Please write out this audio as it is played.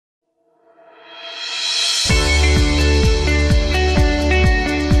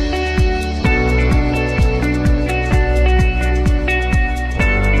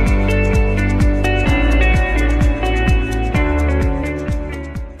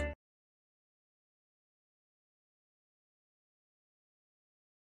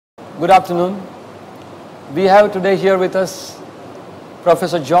Good afternoon. We have today here with us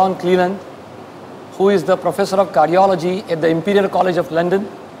Professor John Cleland, who is the Professor of Cardiology at the Imperial College of London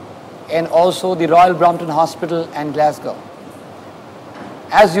and also the Royal Brompton Hospital and Glasgow.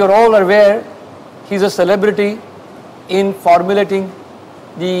 As you're all aware, he's a celebrity in formulating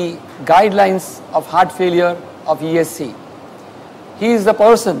the guidelines of heart failure of ESC. He is the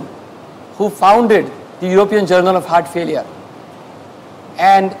person who founded the European Journal of Heart Failure,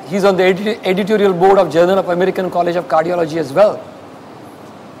 and he's on the editorial board of Journal of American College of Cardiology as well.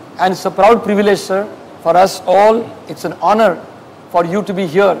 And it's a proud privilege, sir, for us all. It's an honor for you to be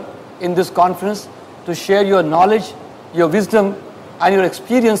here in this conference to share your knowledge, your wisdom, and your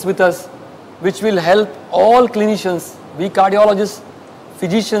experience with us, which will help all clinicians, we cardiologists,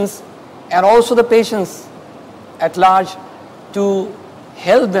 physicians, and also the patients at large to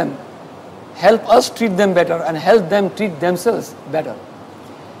help them, help us treat them better and help them treat themselves better.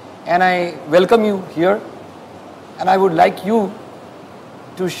 And I welcome you here, and I would like you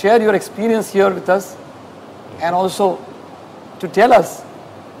to share your experience here with us and also to tell us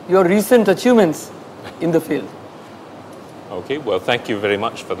your recent achievements in the field. Okay, well, thank you very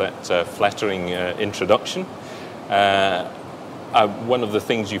much for that flattering introduction. One of the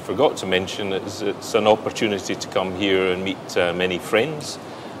things you forgot to mention is it's an opportunity to come here and meet many friends.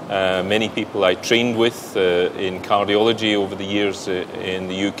 Many people I trained with in cardiology over the years in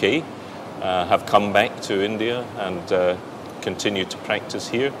the UK have come back to India and continue to practice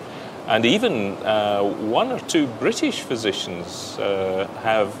here. And even one or two British physicians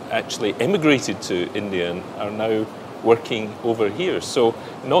have actually emigrated to India and are now working over here. So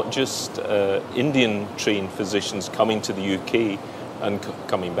not just Indian trained physicians coming to the UK and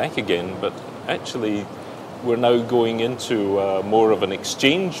coming back again, but actually we're now going into more of an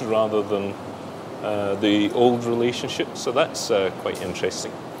exchange rather than the old relationship. So that's quite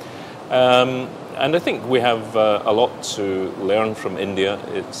interesting. And I think we have a lot to learn from India.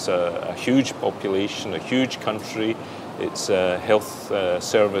 It's a huge population, a huge country. Its health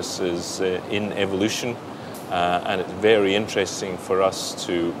service is in evolution. And it's very interesting for us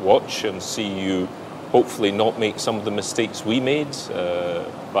to watch and see you hopefully not make some of the mistakes we made,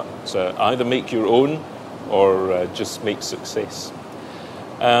 but either make your own or just make success.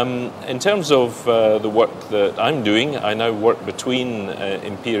 In terms of the work that I'm doing, I now work between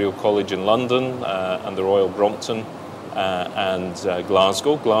Imperial College in London and the Royal Brompton and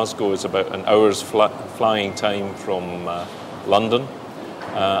Glasgow. Glasgow is about an hour's flying time from London.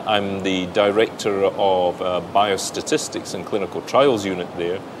 I'm the director of biostatistics and clinical trials unit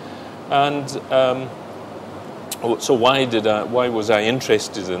there. And so why was I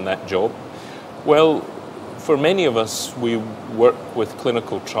interested in that job? Well, for many of us, we work with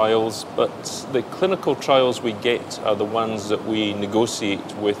clinical trials, but the clinical trials we get are the ones that we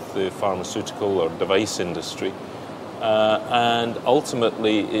negotiate with the pharmaceutical or device industry. And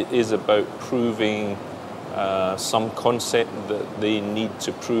ultimately, it is about proving some concept that they need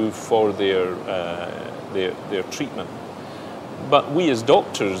to prove for their treatment. But we as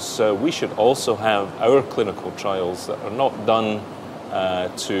doctors, we should also have our clinical trials that are not done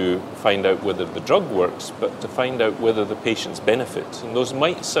to find out whether the drug works, but to find out whether the patients benefit. And those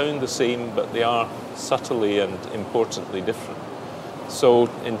might sound the same, but they are subtly and importantly different. So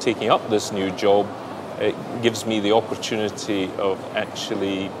in taking up this new job, it gives me the opportunity of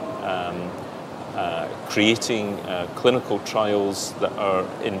actually creating clinical trials that are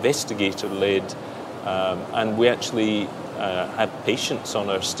investigator-led, and we actually have patients on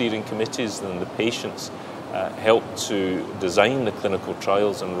our steering committees, and the patients help to design the clinical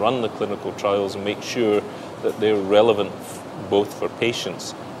trials and run the clinical trials and make sure that they're relevant both for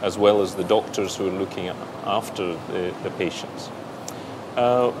patients as well as the doctors who are looking after the patients.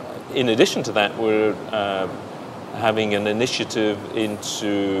 In addition to that, we're having an initiative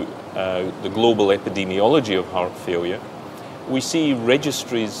into the global epidemiology of heart failure. We see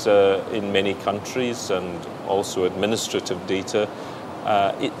registries in many countries and also administrative data.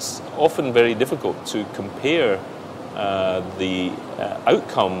 It's often very difficult to compare the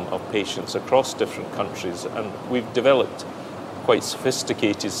outcome of patients across different countries, and we've developed quite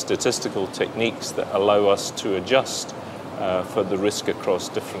sophisticated statistical techniques that allow us to adjust for the risk across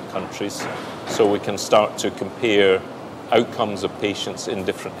different countries, so we can start to compare outcomes of patients in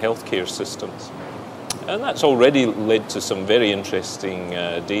different healthcare systems. And that's already led to some very interesting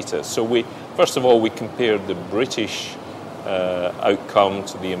data. So first of all, we compared the British outcome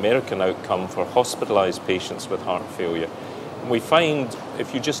to the American outcome for hospitalized patients with heart failure. And we find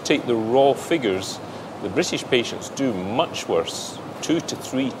if you just take the raw figures, the British patients do much worse, 2 to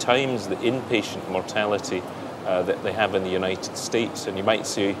 3 times the inpatient mortality that they have in the United States. And you might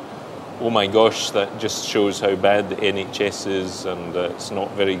say, oh my gosh, that just shows how bad the NHS is and it's not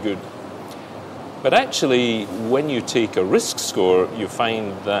very good. But actually, when you take a risk score, you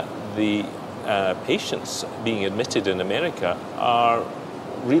find that the patients being admitted in America are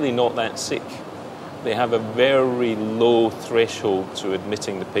really not that sick. They have a very low threshold to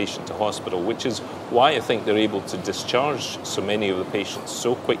admitting the patient to hospital, which is why I think they're able to discharge so many of the patients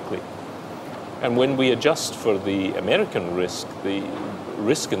so quickly. And when we adjust for the American risk, the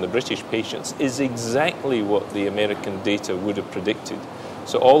risk in the British patients is exactly what the American data would have predicted.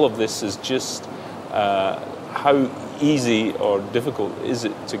 So all of this is just how easy or difficult is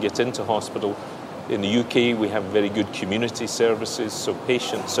it to get into hospital. In the UK, we have very good community services, so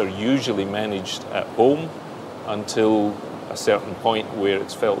patients are usually managed at home until a certain point where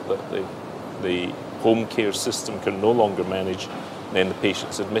it's felt that the home care system can no longer manage, and then the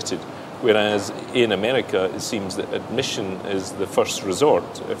patient's admitted. Whereas in America, it seems that admission is the first resort.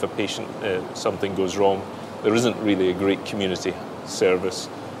 If a patient, something goes wrong, there isn't really a great community service,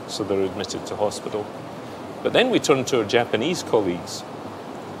 so they're admitted to hospital. But then we turn to our Japanese colleagues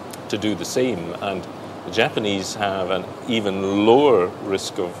to do the same, and the Japanese have an even lower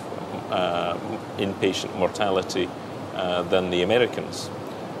risk of inpatient mortality than the Americans.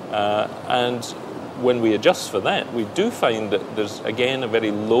 And when we adjust for that, we do find that there's again a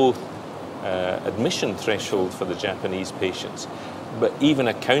very low admission threshold for the Japanese patients. But even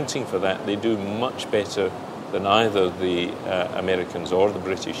accounting for that, they do much better than either the Americans or the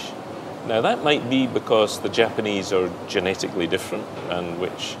British. Now that might be because the Japanese are genetically different, and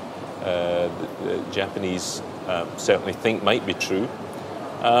which the Japanese certainly think might be true.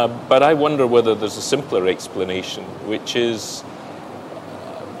 But I wonder whether there's a simpler explanation, which is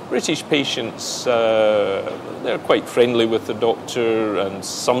British patients, they're quite friendly with the doctor, and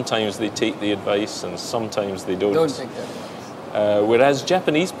sometimes they take the advice and sometimes they don't. Don't take that advice. Whereas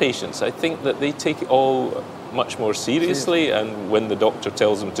Japanese patients, I think that they take it all much more seriously, and when the doctor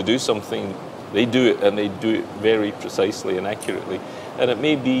tells them to do something, they do it, and they do it very precisely and accurately. And it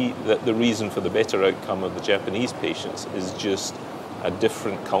may be that the reason for the better outcome of the Japanese patients is just a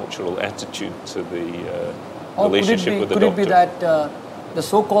different cultural attitude to the relationship with the doctor. Could it be that the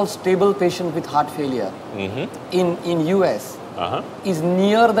so-called stable patient with heart failure in US is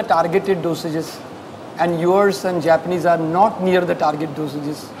near the targeted dosages, and yours and Japanese are not near the target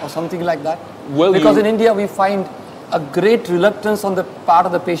dosages, or something like that? Well, because in India we find a great reluctance on the part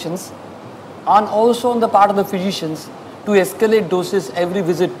of the patients and also on the part of the physicians to escalate doses every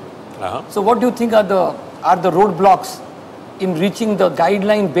visit. So what do you think are the roadblocks in reaching the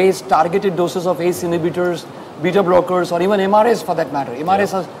guideline-based targeted doses of ACE inhibitors, beta blockers, or even MRAs for that matter?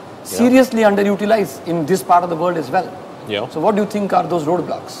 MRAs are seriously underutilized in this part of the world as well. So what do you think are those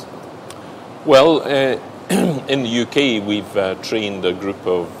roadblocks? Well, in the UK, we've trained a group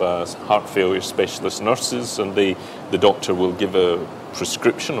of heart failure specialist nurses, and the doctor will give a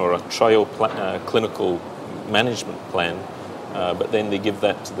prescription or a trial clinical management plan, but then they give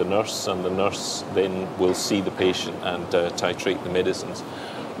that to the nurse, and the nurse then will see the patient and titrate the medicines.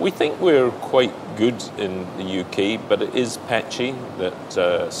 We think we're quite good in the UK, but it is patchy,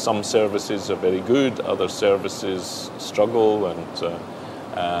 that some services are very good, other services struggle, and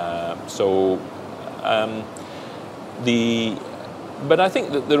but I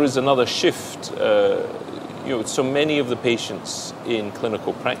think that there is another shift. So many of the patients in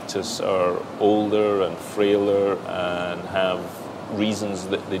clinical practice are older and frailer and have reasons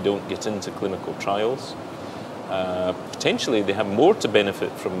that they don't get into clinical trials. Potentially they have more to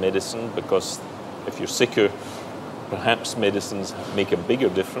benefit from medicine, because if you're sicker, perhaps medicines make a bigger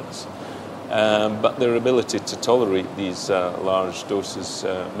difference. But their ability to tolerate these large doses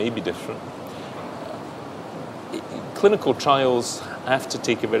may be different. Clinical trials have to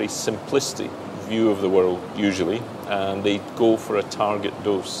take a very simplistic view of the world, usually, and they go for a target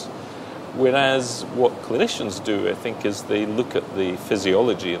dose. Whereas what clinicians do, I think, is they look at the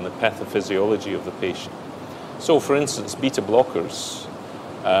physiology and the pathophysiology of the patient. So, for instance, beta blockers,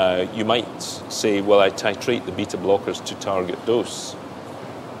 you might say, well, I titrate the beta blockers to target dose.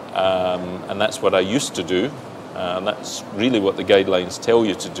 And that's what I used to do, and that's really what the guidelines tell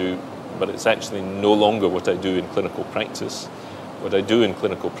you to do, but it's actually no longer what I do in clinical practice. What I do in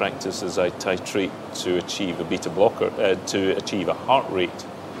clinical practice is I titrate to achieve a beta blocker, to achieve a heart rate,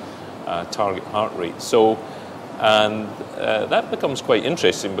 target heart rate. So, and that becomes quite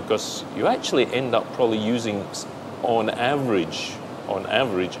interesting, because you actually end up probably using, on average,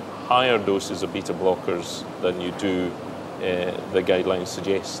 higher doses of beta blockers than you do the guidelines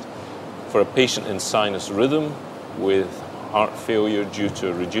suggest. For a patient in sinus rhythm with heart failure due to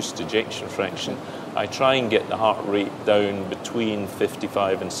a reduced ejection fraction, I try and get the heart rate down between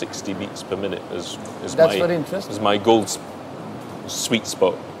 55 and 60 beats per minute Very interesting. is my gold sweet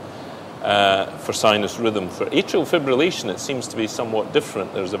spot for sinus rhythm. For atrial fibrillation, it seems to be somewhat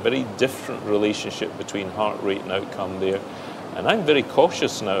different. There's a very different relationship between heart rate and outcome there. And I'm very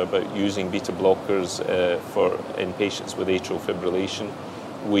cautious now about using beta blockers in patients with atrial fibrillation.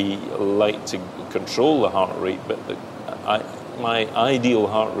 We like to control the heart rate, but my ideal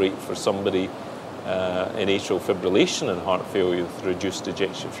heart rate for somebody in atrial fibrillation and heart failure with reduced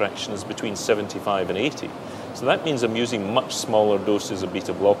ejection fraction is between 75 and 80. So that means I'm using much smaller doses of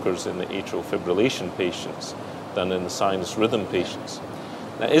beta blockers in the atrial fibrillation patients than in the sinus rhythm patients.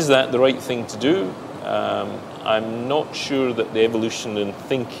 Now, is that the right thing to do? I'm not sure that the evolution in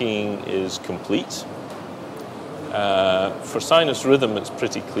thinking is complete. For sinus rhythm, it's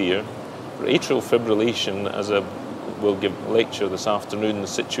pretty clear. For atrial fibrillation, as I will give a lecture this afternoon, the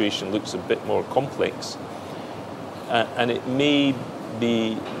situation looks a bit more complex. And it may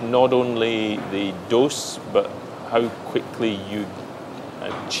be not only the dose, but how quickly you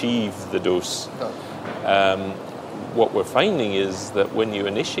achieve the dose. What we're finding is that when you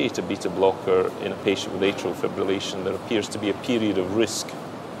initiate a beta blocker in a patient with atrial fibrillation, there appears to be a period of risk.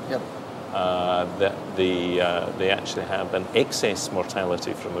 Yep. That they actually have an excess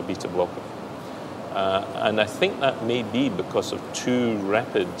mortality from a beta blocker. And I think that may be because of too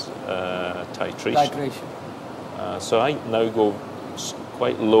rapid titration. So I now go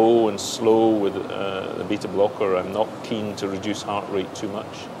quite low and slow with the beta blocker. I'm not keen to reduce heart rate too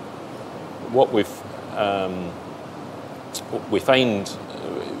much. What we find,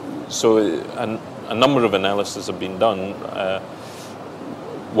 so a number of analyses have been done,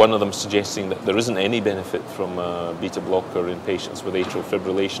 one of them suggesting that there isn't any benefit from a beta blocker in patients with atrial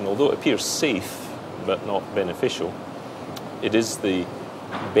fibrillation, although it appears safe but not beneficial. It is the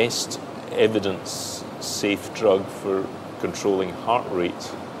best evidence safe drug for controlling heart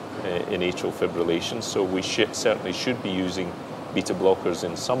rate in atrial fibrillation, so we certainly should be using beta blockers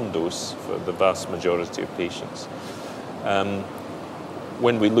in some dose for the vast majority of patients.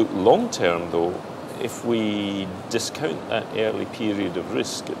 When we look long-term, though, if we discount that early period of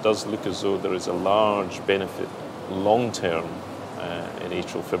risk, it does look as though there is a large benefit long-term in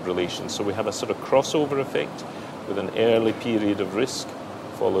atrial fibrillation. So we have a sort of crossover effect with an early period of risk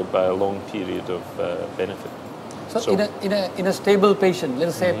followed by a long period of benefit. So in a stable patient, let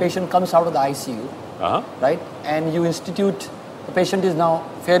us say a patient comes out of the ICU, right? And you institute, the patient is now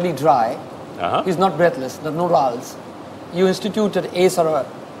fairly dry, he's not breathless, there are no valves. You institute an ACE or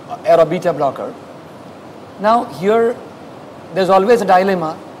a beta blocker. Now here, there's always a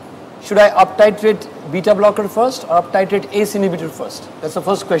dilemma. Should I up-titrate beta blocker first or up-titrate ACE inhibitor first? That's the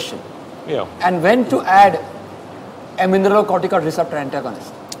first question. Yeah. And when to add a mineralocorticoid receptor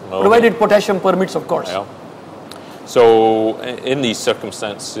antagonist, provided potassium permits, of course. Yeah. So in these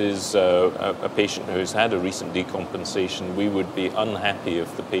circumstances, a patient who's had a recent decompensation, we would be unhappy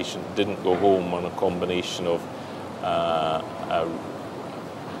if the patient didn't go home on a combination of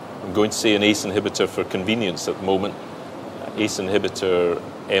I'm going to say an ACE inhibitor for convenience at the moment, ACE inhibitor,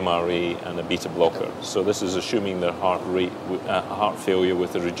 MRA, and a beta blocker. So this is assuming their heart failure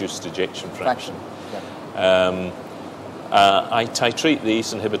with a reduced ejection fraction. I titrate the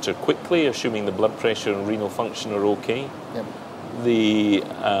ACE inhibitor quickly, assuming the blood pressure and renal function are okay. Yep. The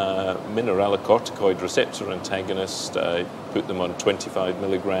mineralocorticoid receptor antagonist, I put them on 25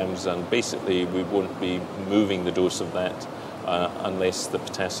 milligrams, and basically we won't be moving the dose of that unless the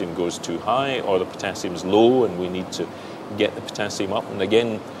potassium goes too high or the potassium's low and we need to get the potassium up. And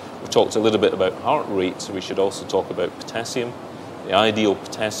again, we talked a little bit about heart rate, so we should also talk about potassium. The ideal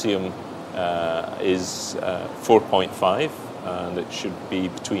potassium is 4.5, and it should be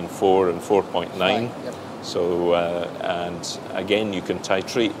between 4 and 4.9. Yep. So, and again, you can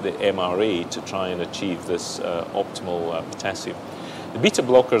titrate the MRA to try and achieve this optimal potassium. The beta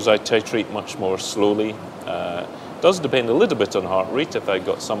blockers I titrate much more slowly. Does depend a little bit on heart rate. If I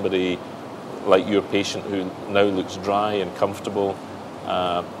got somebody like your patient who now looks dry and comfortable,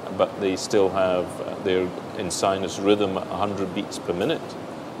 but they still have their in sinus rhythm at 100 beats per minute,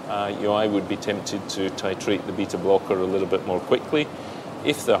 I would be tempted to titrate the beta blocker a little bit more quickly.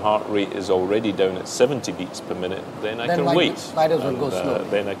 If the heart rate is already down at 70 beats per minute, then I can wait. Might as well go slowly.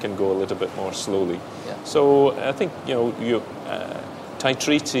 Then I can go a little bit more slowly. Yeah. So I think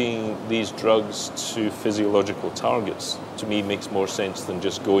titrating these drugs to physiological targets to me makes more sense than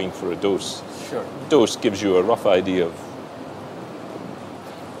just going for a dose. Sure. Dose gives you a rough idea of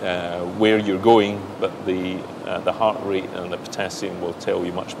where you're going, but the heart rate and the potassium will tell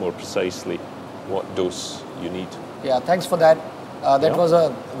you much more precisely what dose you need. Yeah, thanks for that. That Yeah. was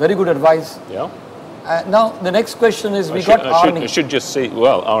a very good advice. Yeah. Now, the next question is, I got Arnie. should just say,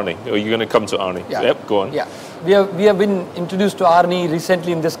 well, Arnie. Are you going to come to Arnie? Yeah. Yep, go on. Yeah, we have been introduced to Arnie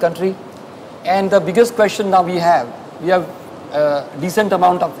recently in this country, and the biggest question now we have a decent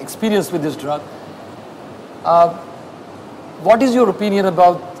amount of experience with this drug. What is your opinion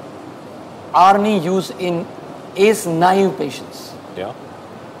about Arnie use in ACE-naive patients? Yeah.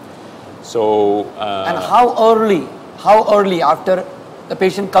 So. And how early after the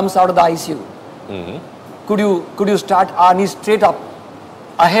patient comes out of the ICU, could you start Arnie straight up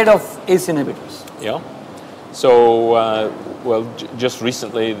ahead of ACE inhibitors? Yeah. So, well, just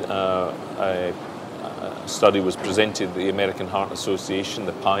recently, a study was presented at the American Heart Association,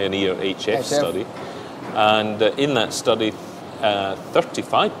 the Pioneer HF study, and in that study,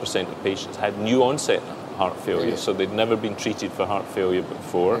 35% of patients had new onset heart failure, so they'd never been treated for heart failure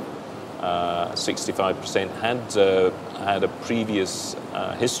before. 65% had a previous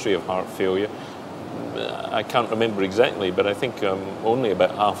history of heart failure. I can't remember exactly, but I think only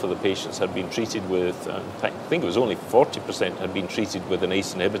about half of the patients had been treated with, in fact, I think it was only 40% had been treated with an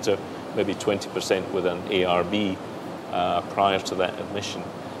ACE inhibitor, maybe 20% with an ARB prior to that admission.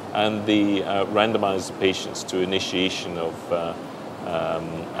 And they randomized the patients to initiation of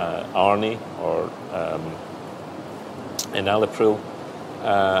Arnie or enalapril,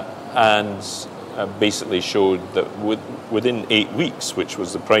 and basically showed that within 8 weeks, which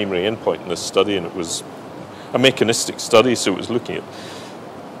was the primary endpoint in this study, and it was a mechanistic study, so it was looking at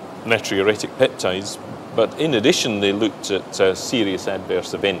natriuretic peptides, but in addition they looked at serious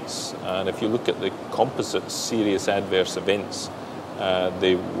adverse events, and if you look at the composite serious adverse events,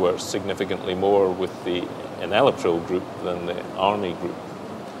 they were significantly more with the enalapril group than the Arnie group.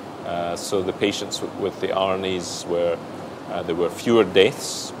 So the patients with the Arnies were there were fewer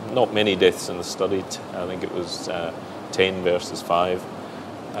deaths, not many deaths in the study. I think it was 10 versus 5.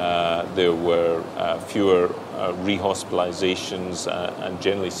 There were fewer rehospitalizations and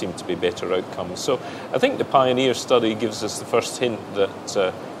generally seemed to be better outcomes. So I think the Pioneer study gives us the first hint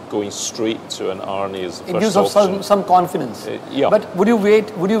that going straight to an Arnie is the first option. It gives us some confidence. Yeah. But would you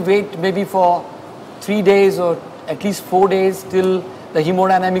wait maybe for 3 days or at least 4 days till the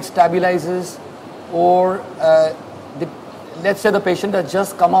hemodynamic stabilizes, or let's say the patient has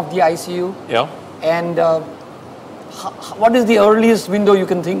just come off the ICU? Yeah. And what is the earliest window you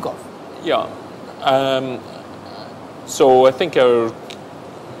can think of? Yeah. So I think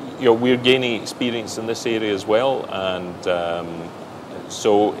we're gaining experience in this area as well, and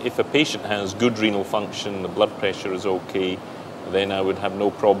so if a patient has good renal function, the blood pressure is okay, then I would have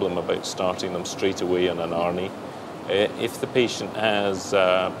no problem about starting them straight away on an Arnie. If the patient has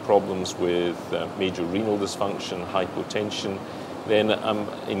problems with major renal dysfunction, hypotension, then I'm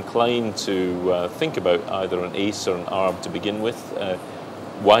inclined to think about either an ACE or an ARB to begin with.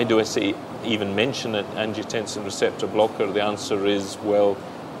 Why do I even mention an angiotensin receptor blocker? The answer is, well,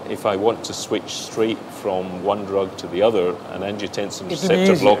 if I want to switch straight from one drug to the other, an angiotensin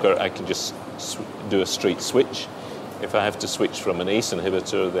receptor blocker, I can just do a straight switch. If I have to switch from an ACE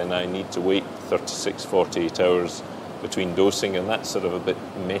inhibitor, then I need to wait 36, 48 hours between dosing, and that's sort of a bit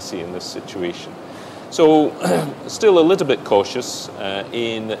messy in this situation. So still a little bit cautious.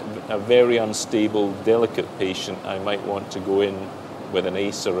 In a very unstable, delicate patient, I might want to go in with an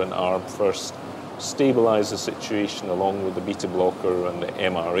ACE or an ARB first, stabilize the situation along with the beta blocker and the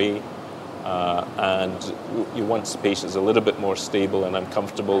MRA, and once the patient's a little bit more stable and I'm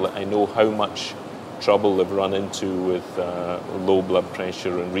comfortable that I know how much trouble they've run into with low blood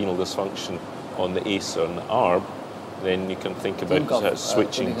pressure and renal dysfunction on the ACE or an ARB, then you can think about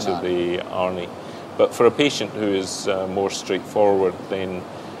switching to the Arnie. But for a patient who is more straightforward, then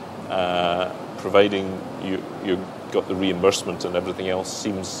providing you've got the reimbursement and everything else,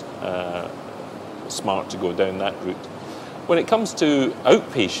 seems smart to go down that route. When it comes to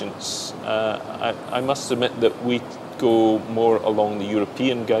outpatients, I must admit that we go more along the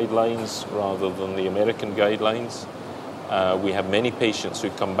European guidelines rather than the American guidelines. We have many patients who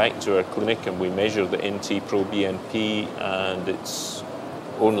come back to our clinic and we measure the NT-proBNP and it's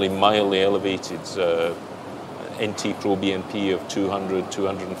only mildly elevated, NT-proBNP of 200,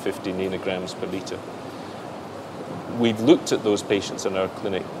 250 nanograms per litre. We've looked at those patients in our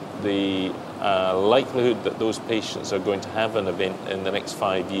clinic. The likelihood that those patients are going to have an event in the next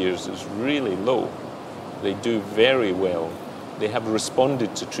 5 years is really low. They do very well. They have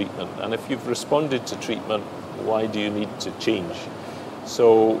responded to treatment, and if you've responded to treatment, why do you need to change?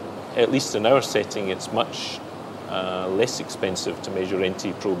 So at least in our setting, it's much less expensive to measure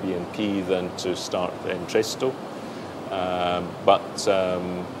NT-proBNP than to start Entresto. But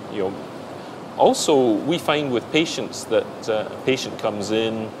Also, we find with patients that a patient comes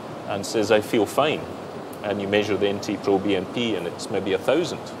in and says, I feel fine. And you measure the NT-proBNP and it's maybe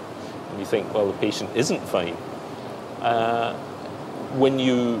 1,000. And you think, well, the patient isn't fine. When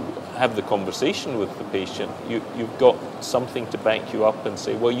you have the conversation with the patient, you've got something to back you up and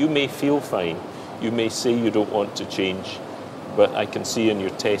say, well, you may feel fine. You may say you don't want to change, but I can see in your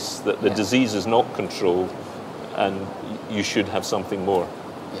tests that the disease is not controlled and you should have something more.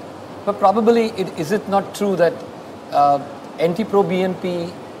 Yeah. But probably, is it not true that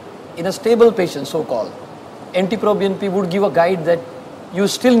NT-proBNP in a stable patient, so-called, NT-proBNP would give a guide that you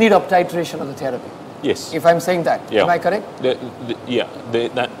still need up titration of the therapy? Yes. If I'm saying that, am I correct?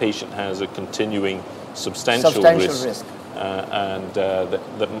 That patient has a continuing substantial risk. And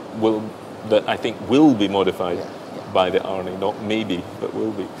that I think will be modified by the RNA, not maybe, but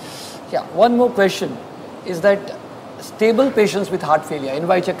will be. Yeah, one more question is that stable patients with heart failure,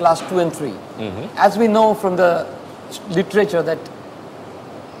 NYHA class 2 and 3, as we know from the literature that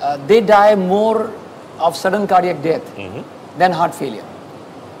they die more of sudden cardiac death than heart failure.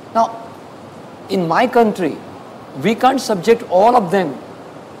 Now, in my country, we can't subject all of them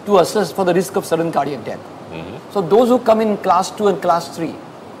to assess for the risk of sudden cardiac death. So those who come in class 2 and class 3,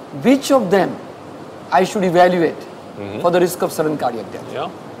 which of them I should evaluate for the risk of sudden cardiac death? Yeah.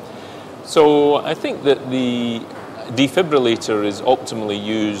 So I think that the defibrillator is optimally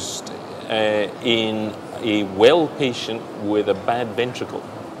used in a well patient with a bad ventricle.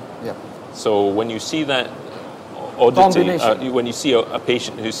 Yeah. So when you see that oddity, when you see a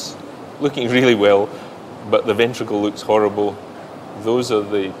patient who's looking really well, but the ventricle looks horrible, those are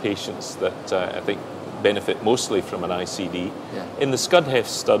the patients that I think benefit mostly from an ICD. Yeah. In the SCUD-HEF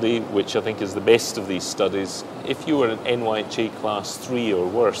study, which I think is the best of these studies, if you were an NYHA class 3 or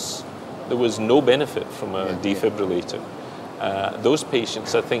worse, there was no benefit from a defibrillator. Those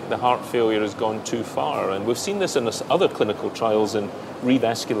patients, I think the heart failure has gone too far, and we've seen this in other clinical trials in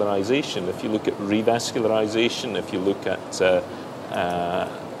revascularization. If you look at revascularization, if you look at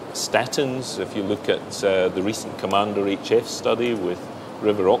statins, if you look at the recent Commander HF study with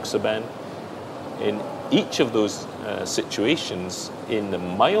rivaroxaban, in each of those situations, in the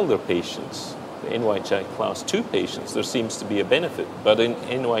milder patients, the NYHA class 2 patients, there seems to be a benefit. But in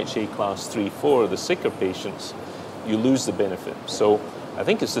NYHA class 3, 4, the sicker patients, you lose the benefit. So I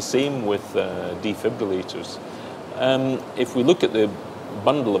think it's the same with defibrillators. If we look at the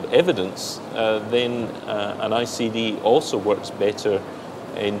bundle of evidence, then an ICD also works better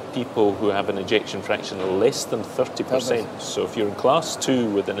in people who have an ejection fraction of less than 30%. So if you're in class 2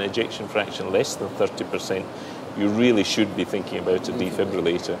 with an ejection fraction less than 30%, you really should be thinking about a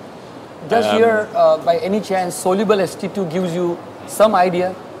defibrillator. Does your, by any chance, soluble ST2 gives you some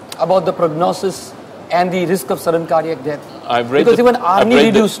idea about the prognosis and the risk of sudden cardiac death? Because even RNA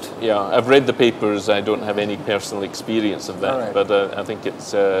reduced. I've read the papers. I don't have any personal experience of that, but I think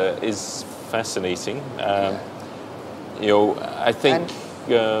it is fascinating. You know, I think.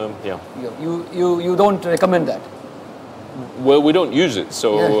 You don't recommend that? Well, we don't use it,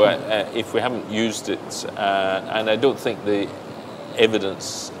 so if we haven't used it, and I don't think the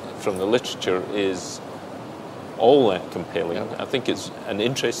evidence from the literature is all that compelling. I think it's an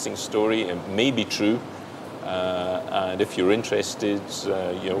interesting story. It may be true, and if you're interested,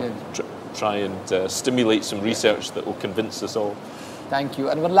 try and stimulate some research that will convince us all. Thank you.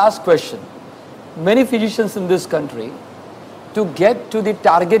 And one last question. Many physicians in this country, to get to the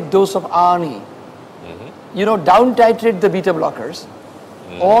target dose of RNA, down titrate the beta blockers,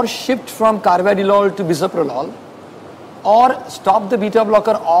 or shift from carvedilol to bisoprolol, or stop the beta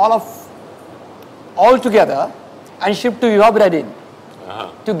blocker altogether and shift to ivabradine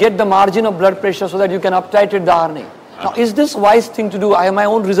to get the margin of blood pressure so that you can up titrate the RNA. Now, is this a wise thing to do? I have my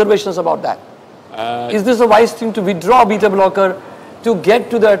own reservations about that. Is this a wise thing to withdraw beta blocker to get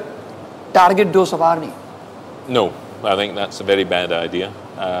to the target dose of RNA? No. I think that's a very bad idea.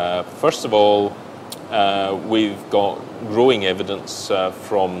 First of all, we've got growing evidence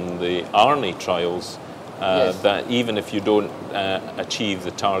from the RNA trials that even if you don't achieve the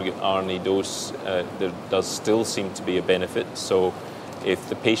target RNA dose, there does still seem to be a benefit. So if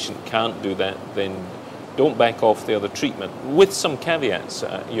the patient can't do that, then don't back off the other treatment. With some caveats,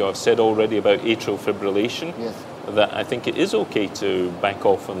 I've said already about atrial fibrillation. That I think it is okay to back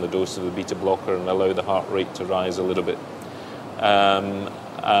off on the dose of the beta blocker and allow the heart rate to rise a little bit.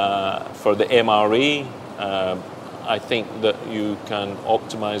 For the MRA, I think that you can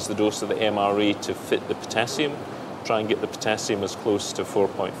optimize the dose of the MRA to fit the potassium, try and get the potassium as close to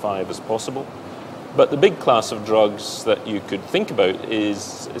 4.5 as possible. But the big class of drugs that you could think about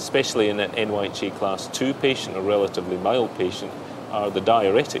is, especially in an NYHA class 2 patient, a relatively mild patient, are the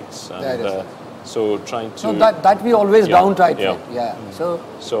diuretics. And So trying to... No, that we always Yeah, down titrate. yeah. Yeah.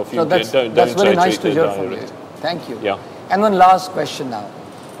 So if you that's very nice to hear from you. diurete. Thank you. Yeah. And one last question now.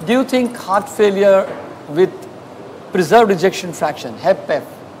 Do you think heart failure with preserved ejection fraction, HEPF,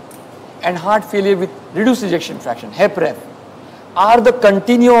 and heart failure with reduced ejection fraction, HEPREF, are the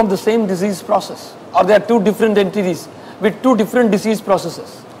continuum of the same disease process? Or they are two different entities with two different disease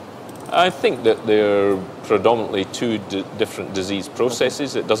processes? I think that they're predominantly two different disease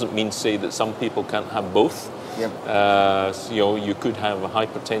processes. It doesn't mean to say that some people can't have both. Yep. So, you could have a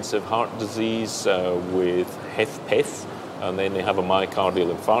hypertensive heart disease with HFpEF, and then they have a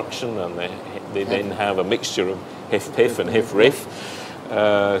myocardial infarction, and they then have a mixture of HFpEF and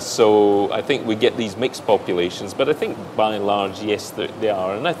HFrEF. So I think we get these mixed populations, but I think by and large, yes, they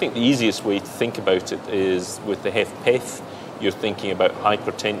are. And I think the easiest way to think about it is with the HFpEF, you're thinking about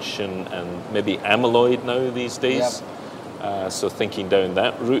hypertension and maybe amyloid now these days. Yep. So thinking down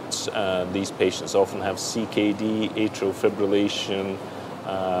that route, these patients often have CKD, atrial fibrillation,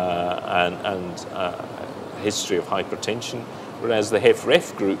 and history of hypertension. Whereas the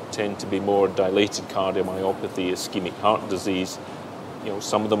HFrEF group tend to be more dilated cardiomyopathy, ischemic heart disease.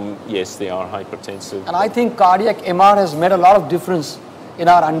 Some of them, yes, they are hypertensive. And I think cardiac MR has made a lot of difference in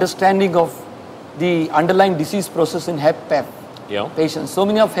our understanding of the underlying disease process in HFpEF patients. So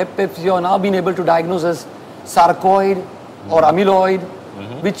many of HFpEFs you have now been able to diagnose as sarcoid or amyloid,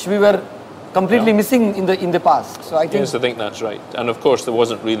 which we were completely missing in the past. So I think yes, I think that's right. And of course, there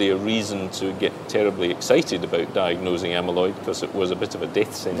wasn't really a reason to get terribly excited about diagnosing amyloid because it was a bit of a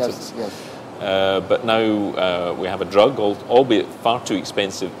death sentence. Yes, yes. But now we have a drug, albeit far too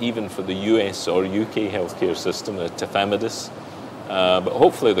expensive even for the US or UK healthcare system, tafamidis. But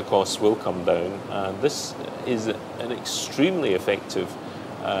hopefully the costs will come down. This is an extremely effective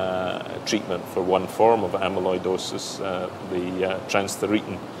treatment for one form of amyloidosis, the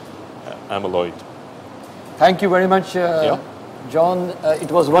transthyretin amyloid. Thank you very much, John.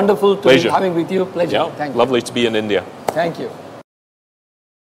 It was wonderful to be having with you. Pleasure. Yeah, Thank you. lovely to be in India. Thank you.